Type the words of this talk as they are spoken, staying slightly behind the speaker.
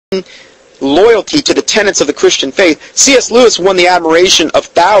loyalty to the tenets of the Christian faith, C.S. Lewis won the admiration of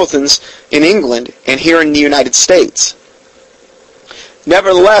thousands in England and here in the United States.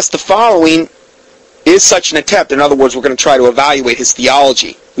 Nevertheless, the following is such an attempt. In other words, we're going to try to evaluate his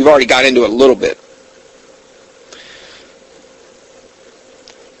theology. We've already got into it a little bit.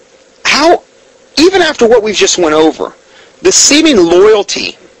 How, even after what we've just went over, the seeming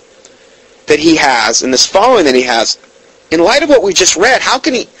loyalty that he has and this following that he has, in light of what we just read, how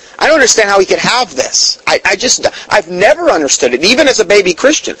can he... I don't understand how he could have this. I've never understood it, even as a baby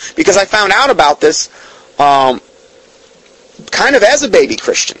Christian, because I found out about this kind of as a baby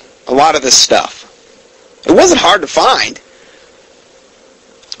Christian, a lot of this stuff. It wasn't hard to find.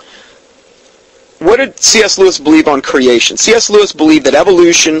 What did C.S. Lewis believe on creation? C.S. Lewis believed that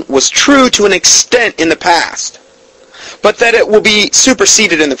evolution was true to an extent in the past, but that it will be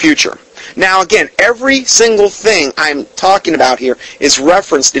superseded in the future. Now again, every single thing I'm talking about here is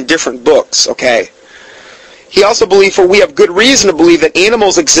referenced in different books, okay? He also believed, for we have good reason to believe that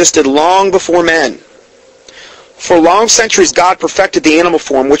animals existed long before men. For long centuries God perfected the animal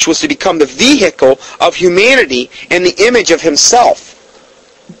form, which was to become the vehicle of humanity and the image of himself.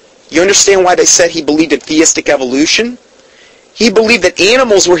 You understand why they said he believed in theistic evolution? He believed that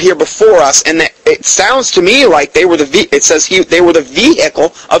animals were here before us, and that it sounds to me like they were they were the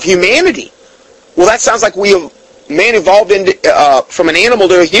vehicle of humanity. Well, that sounds like man evolved from an animal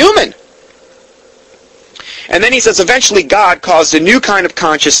to a human. And then he says, eventually God caused a new kind of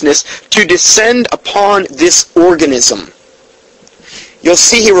consciousness to descend upon this organism. You'll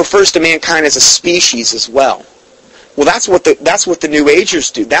see he refers to mankind as a species as well. Well, that's what the New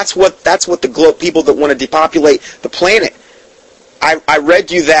Agers do. That's what the people that want to depopulate the planet. I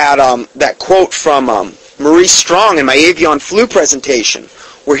read you that quote from Maurice Strong in my avian flu presentation,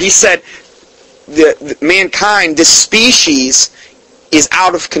 where he said the mankind, this species, is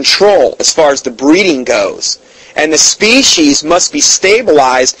out of control as far as the breeding goes. And the species must be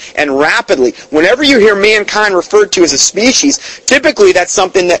stabilized and rapidly. Whenever you hear mankind referred to as a species, typically that's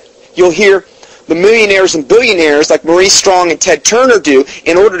something that you'll hear the millionaires and billionaires like Maurice Strong and Ted Turner do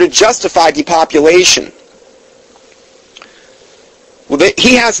in order to justify depopulation. Well,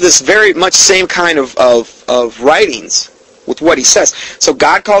 he has this very much same kind of writings with what he says. So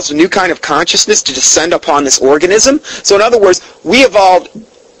God calls a new kind of consciousness to descend upon this organism. So in other words, we evolved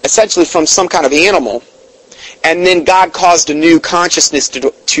essentially from some kind of animal, and then God caused a new consciousness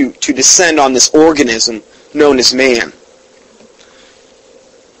to descend on this organism known as man.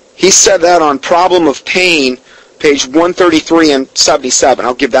 He said that on Problem of Pain, page 133 and 77.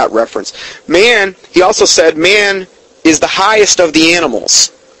 I'll give that reference. Man, he also said, man is the highest of the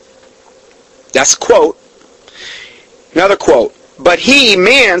animals. That's a quote. Another quote. But he,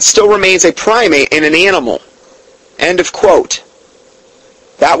 man, still remains a primate and an animal. End of quote.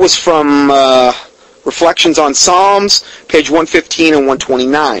 That was from Reflections on Psalms, page 115 and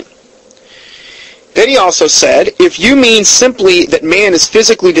 129. Then he also said, if you mean simply that man is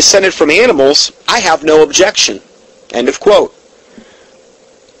physically descended from animals, I have no objection. End of quote.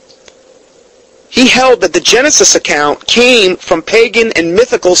 He held that the Genesis account came from pagan and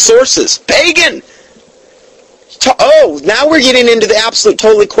mythical sources. Pagan! Oh, now we're getting into the absolute,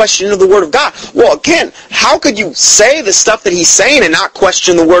 totally questioning of the Word of God. Well, again, how could you say the stuff that he's saying and not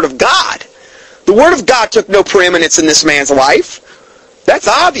question the Word of God? The Word of God took no preeminence in this man's life. That's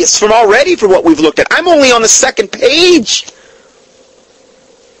obvious from what we've looked at. I'm only on the second page.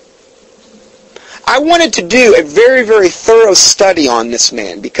 I wanted to do a very, very thorough study on this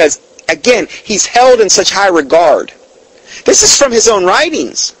man because, again, he's held in such high regard. This is from his own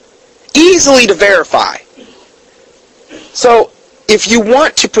writings. Easily to verify. So, if you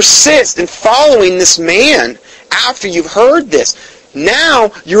want to persist in following this man after you've heard this,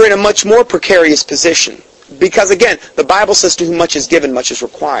 now you're in a much more precarious position. Because again, the Bible says to whom much is given, much is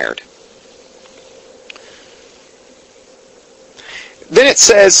required. Then it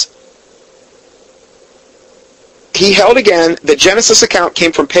says, he held again, the Genesis account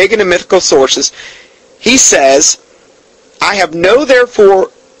came from pagan and mythical sources. He says, I have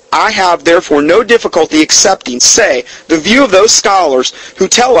therefore no difficulty accepting, say, the view of those scholars who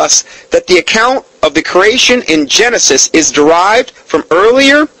tell us that the account of the creation in Genesis is derived from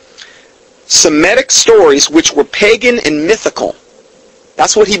earlier Semitic stories which were pagan and mythical.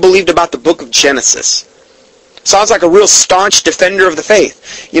 That's what he believed about the book of Genesis. Sounds like a real staunch defender of the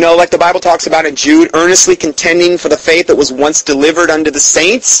faith. You know, like the Bible talks about in Jude, earnestly contending for the faith that was once delivered unto the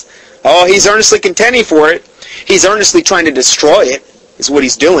saints. Oh, he's earnestly contending for it. He's earnestly trying to destroy it, is what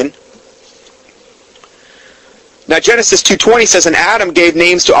he's doing. Now Genesis 2:20 says, and Adam gave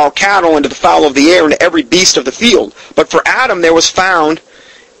names to all cattle and to the fowl of the air and to every beast of the field. But for Adam there was found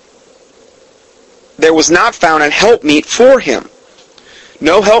there was not found an helpmeet for him.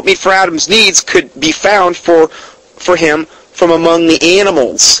 No helpmeet for Adam's needs could be found for him from among the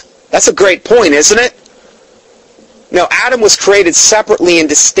animals. That's a great point, isn't it? No, Adam was created separately and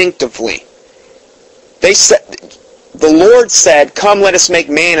distinctively. The Lord said, "Come, let us make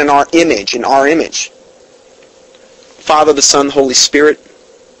man in our image," Father, the Son, Holy Spirit.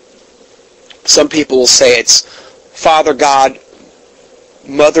 Some people will say it's Father God,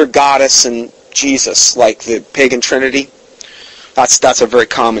 Mother Goddess, and Jesus, like the pagan Trinity. That's a very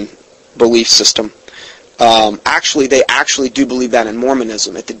common belief system. Actually, they actually do believe that in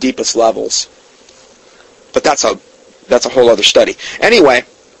Mormonism at the deepest levels. But that's a whole other study. Anyway,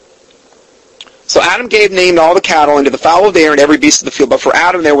 so Adam gave name to all the cattle and to the fowl of the air and every beast of the field. But for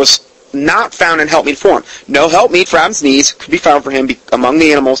Adam there was not found an helpmeet for him. No helpmeet for Adam's needs could be found for him among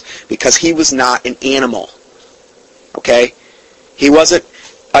the animals because he was not an animal. Okay? He wasn't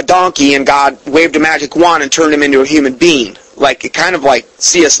a donkey and God waved a magic wand and turned him into a human being. Kind of like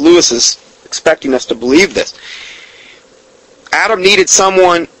C.S. Lewis is expecting us to believe this. Adam needed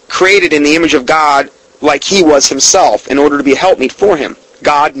someone created in the image of God like he was himself in order to be a helpmeet for him.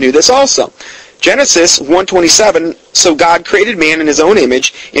 God knew this also. Genesis 1:27, so God created man in his own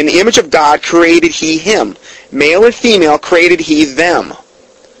image. In the image of God created he him. Male and female created he them.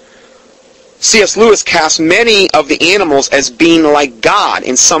 C.S. Lewis casts many of the animals as being like God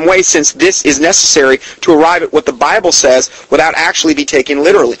in some way, since this is necessary to arrive at what the Bible says without actually be taken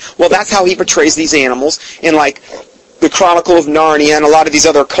literally. Well, that's how he portrays these animals in the Chronicles of Narnia and a lot of these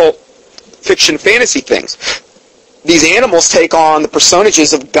other occult fiction fantasy things. These animals take on the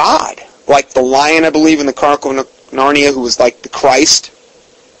personages of God. Like the lion, I believe, in the Chronicles of Narnia, who was like the Christ.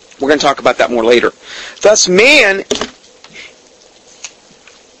 We're going to talk about that more later. Thus man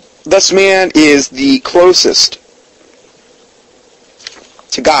is the closest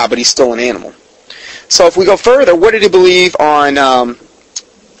to God, but he's still an animal. So if we go further, what did he believe on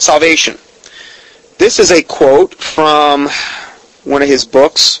salvation? This is a quote from one of his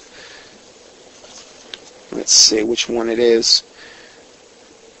books. Let's see which one it is.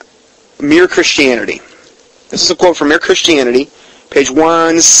 Mere Christianity. This is a quote from Mere Christianity, page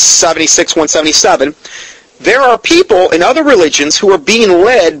 176, 177. There are people in other religions who are being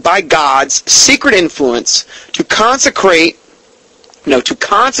led by God's secret influence to concentrate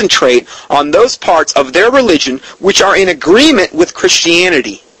on those parts of their religion which are in agreement with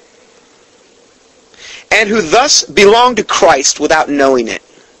Christianity, and who thus belong to Christ without knowing it.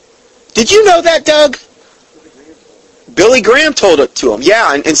 Did you know that, Doug? Billy Graham told it to him.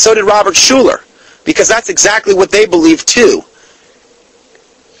 Yeah, and so did Robert Schuller, because that's exactly what they believe too.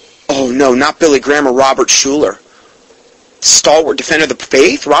 Oh no, not Billy Graham or Robert Schuller. Stalwart defender of the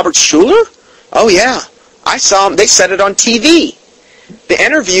faith, Robert Schuller? Oh yeah, I saw him. They said it on TV. The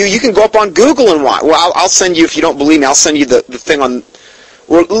interview, you can go up on Google and watch. Well, I'll send you, if you don't believe me, I'll send you the thing on...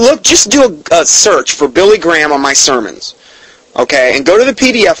 Well, look, just do a search for Billy Graham on my sermons. Okay, and go to the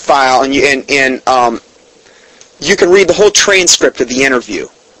PDF file and you can read the whole transcript of the interview.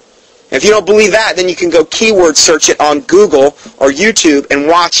 If you don't believe that, then you can go keyword search it on Google or YouTube and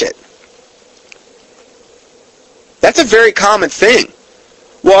watch it. That's a very common thing.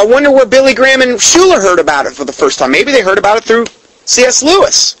 Well, I wonder where Billy Graham and Schuller heard about it for the first time. Maybe they heard about it through C.S.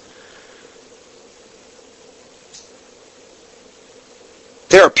 Lewis.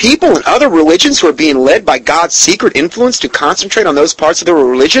 There are people in other religions who are being led by God's secret influence to concentrate on those parts of their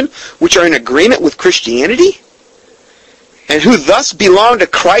religion which are in agreement with Christianity, and who thus belong to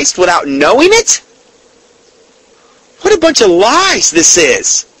Christ without knowing it? What a bunch of lies this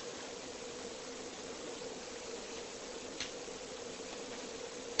is.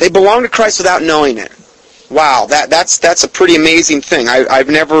 They belong to Christ without knowing it. Wow, that's a pretty amazing thing. I've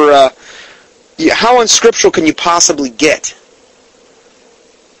never... how unscriptural can you possibly get?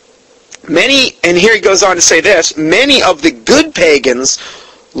 Many, and here he goes on to say this, many of the good pagans,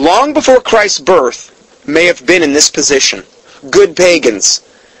 long before Christ's birth, may have been in this position. Good pagans.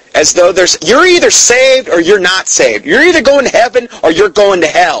 As though you're either saved or you're not saved. You're either going to heaven or you're going to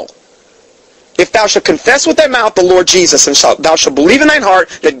hell. If thou shalt confess with thy mouth the Lord Jesus, and thou shalt believe in thine heart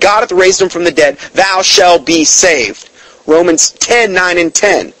that God hath raised him from the dead, thou shalt be saved. Romans 10, 9 and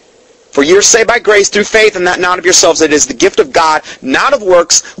 10. For ye are saved by grace through faith, and that not of yourselves. It is the gift of God, not of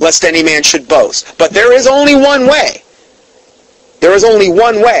works, lest any man should boast. But there is only one way. There is only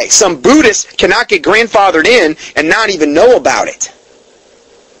one way. Some Buddhists cannot get grandfathered in and not even know about it.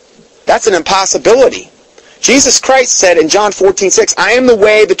 That's an impossibility. Jesus Christ said in John 14:6, I am the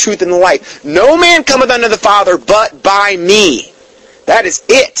way, the truth, and the life. No man cometh unto the Father but by me. That is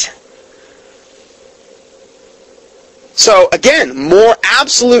it. So again, more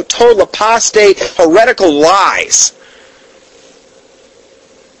absolute, total apostate, heretical lies.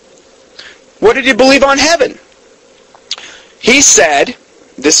 What did he believe on heaven? He said,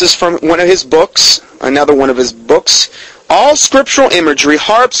 this is from one of his books, another one of his books, all scriptural imagery,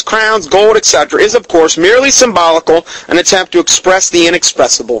 harps, crowns, gold, etc., is of course merely symbolical, an attempt to express the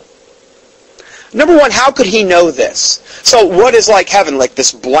inexpressible. Number one, how could he know this? So what is like heaven? Like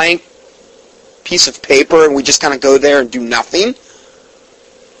this blank piece of paper and we just kind of go there and do nothing?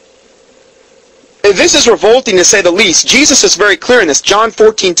 This is revolting to say the least. Jesus is very clear in this. John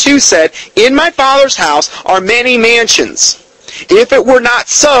 14:2 said, "In my Father's house are many mansions. If it were not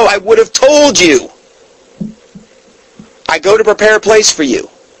so, I would have told you. I go to prepare a place for you."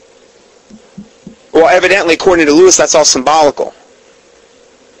 Well, evidently, according to Lewis, that's all symbolical.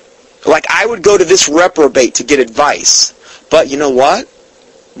 Like, I would go to this reprobate to get advice. But you know what?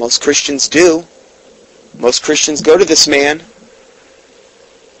 Most Christians do. Most Christians go to this man.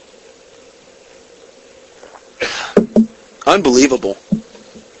 Unbelievable.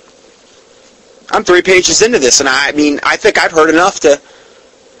 I'm 3 pages into this, and I think I've heard enough to...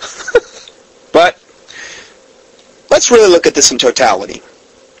 But let's really look at this in totality.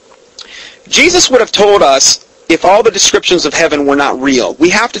 Jesus would have told us if all the descriptions of heaven were not real. We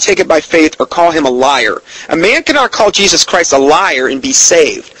have to take it by faith or call him a liar. A man cannot call Jesus Christ a liar and be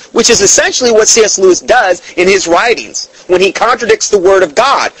saved, which is essentially what C.S. Lewis does in his writings. When he contradicts the Word of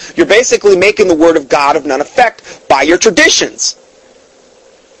God, you're basically making the Word of God of none effect by your traditions.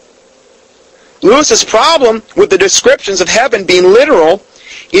 Lewis's problem with the descriptions of heaven being literal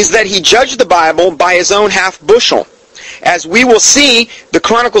is that he judged the Bible by his own half bushel. As we will see, the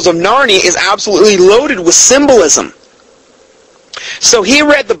Chronicles of Narnia is absolutely loaded with symbolism. So he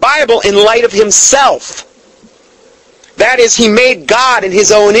read the Bible in light of himself. That is, he made God in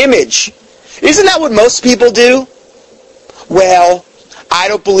his own image. Isn't that what most people do? Well, I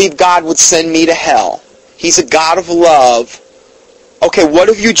don't believe God would send me to hell. He's a God of love. Okay, what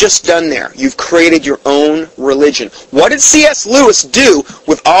have you just done there? You've created your own religion. What did C.S. Lewis do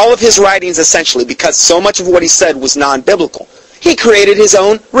with all of his writings, essentially, because so much of what he said was non-biblical? He created his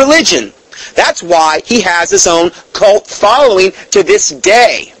own religion. That's why he has his own cult following to this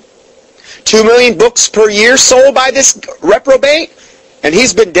day. 2 million books per year sold by this reprobate, and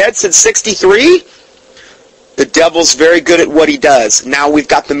he's been dead since 63? The devil's very good at what he does. Now we've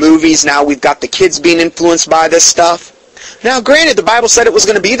got the movies, now we've got the kids being influenced by this stuff. Now, granted, the Bible said it was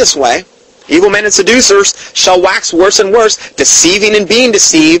going to be this way. Evil men and seducers shall wax worse and worse, deceiving and being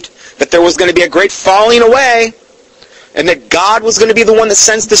deceived, that there was going to be a great falling away, and that God was going to be the one that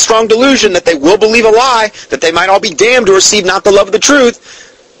sends the strong delusion that they will believe a lie, that they might all be damned to receive not the love of the truth.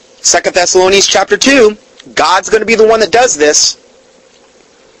 2 Thessalonians chapter 2, God's going to be the one that does this.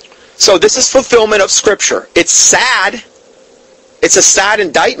 So this is fulfillment of Scripture. It's sad. It's a sad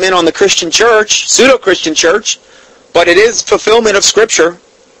indictment on the Christian church, pseudo-Christian church, but it is fulfillment of Scripture.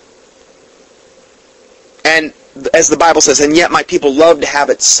 And as the Bible says, and yet my people love to have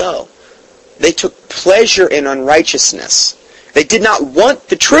it so. They took pleasure in unrighteousness. They did not want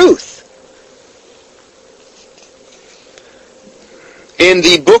the truth. In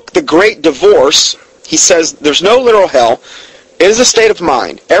the book The Great Divorce, he says, there's no literal hell. It is a state of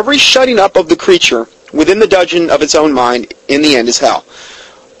mind. Every shutting up of the creature within the dungeon of its own mind, in the end, is hell.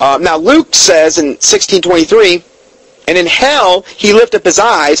 Now, Luke says in 16:23, and in hell he lift up his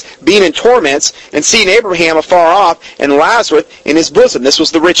eyes, being in torments, and seeing Abraham afar off, and Lazarus in his bosom. This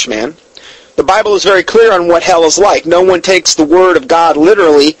was the rich man. The Bible is very clear on what hell is like. No one takes the Word of God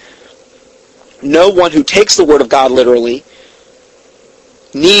literally. No one who takes the Word of God literally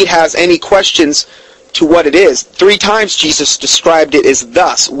has any questions to what it is. 3 times Jesus described it as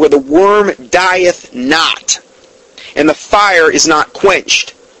thus, where the worm dieth not, and the fire is not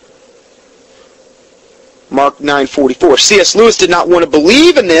quenched. Mark 9:44. C.S. Lewis did not want to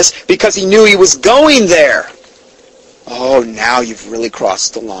believe in this because he knew he was going there. Oh, now you've really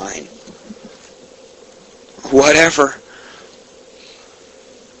crossed the line. Whatever.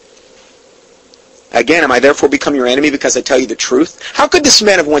 Again, am I therefore become your enemy because I tell you the truth? How could this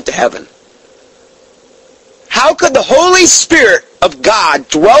man have went to heaven? How could the Holy Spirit of God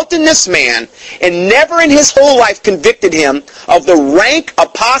dwelt in this man and never in his whole life convicted him of the rank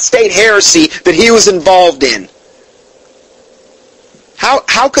apostate heresy that he was involved in?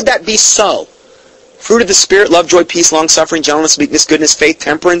 How could that be so? Fruit of the Spirit, love, joy, peace, long-suffering, gentleness, meekness, goodness, faith,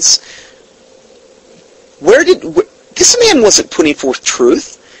 temperance. This man wasn't putting forth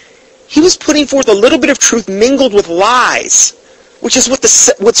truth. He was putting forth a little bit of truth mingled with lies, which is what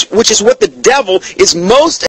the devil is most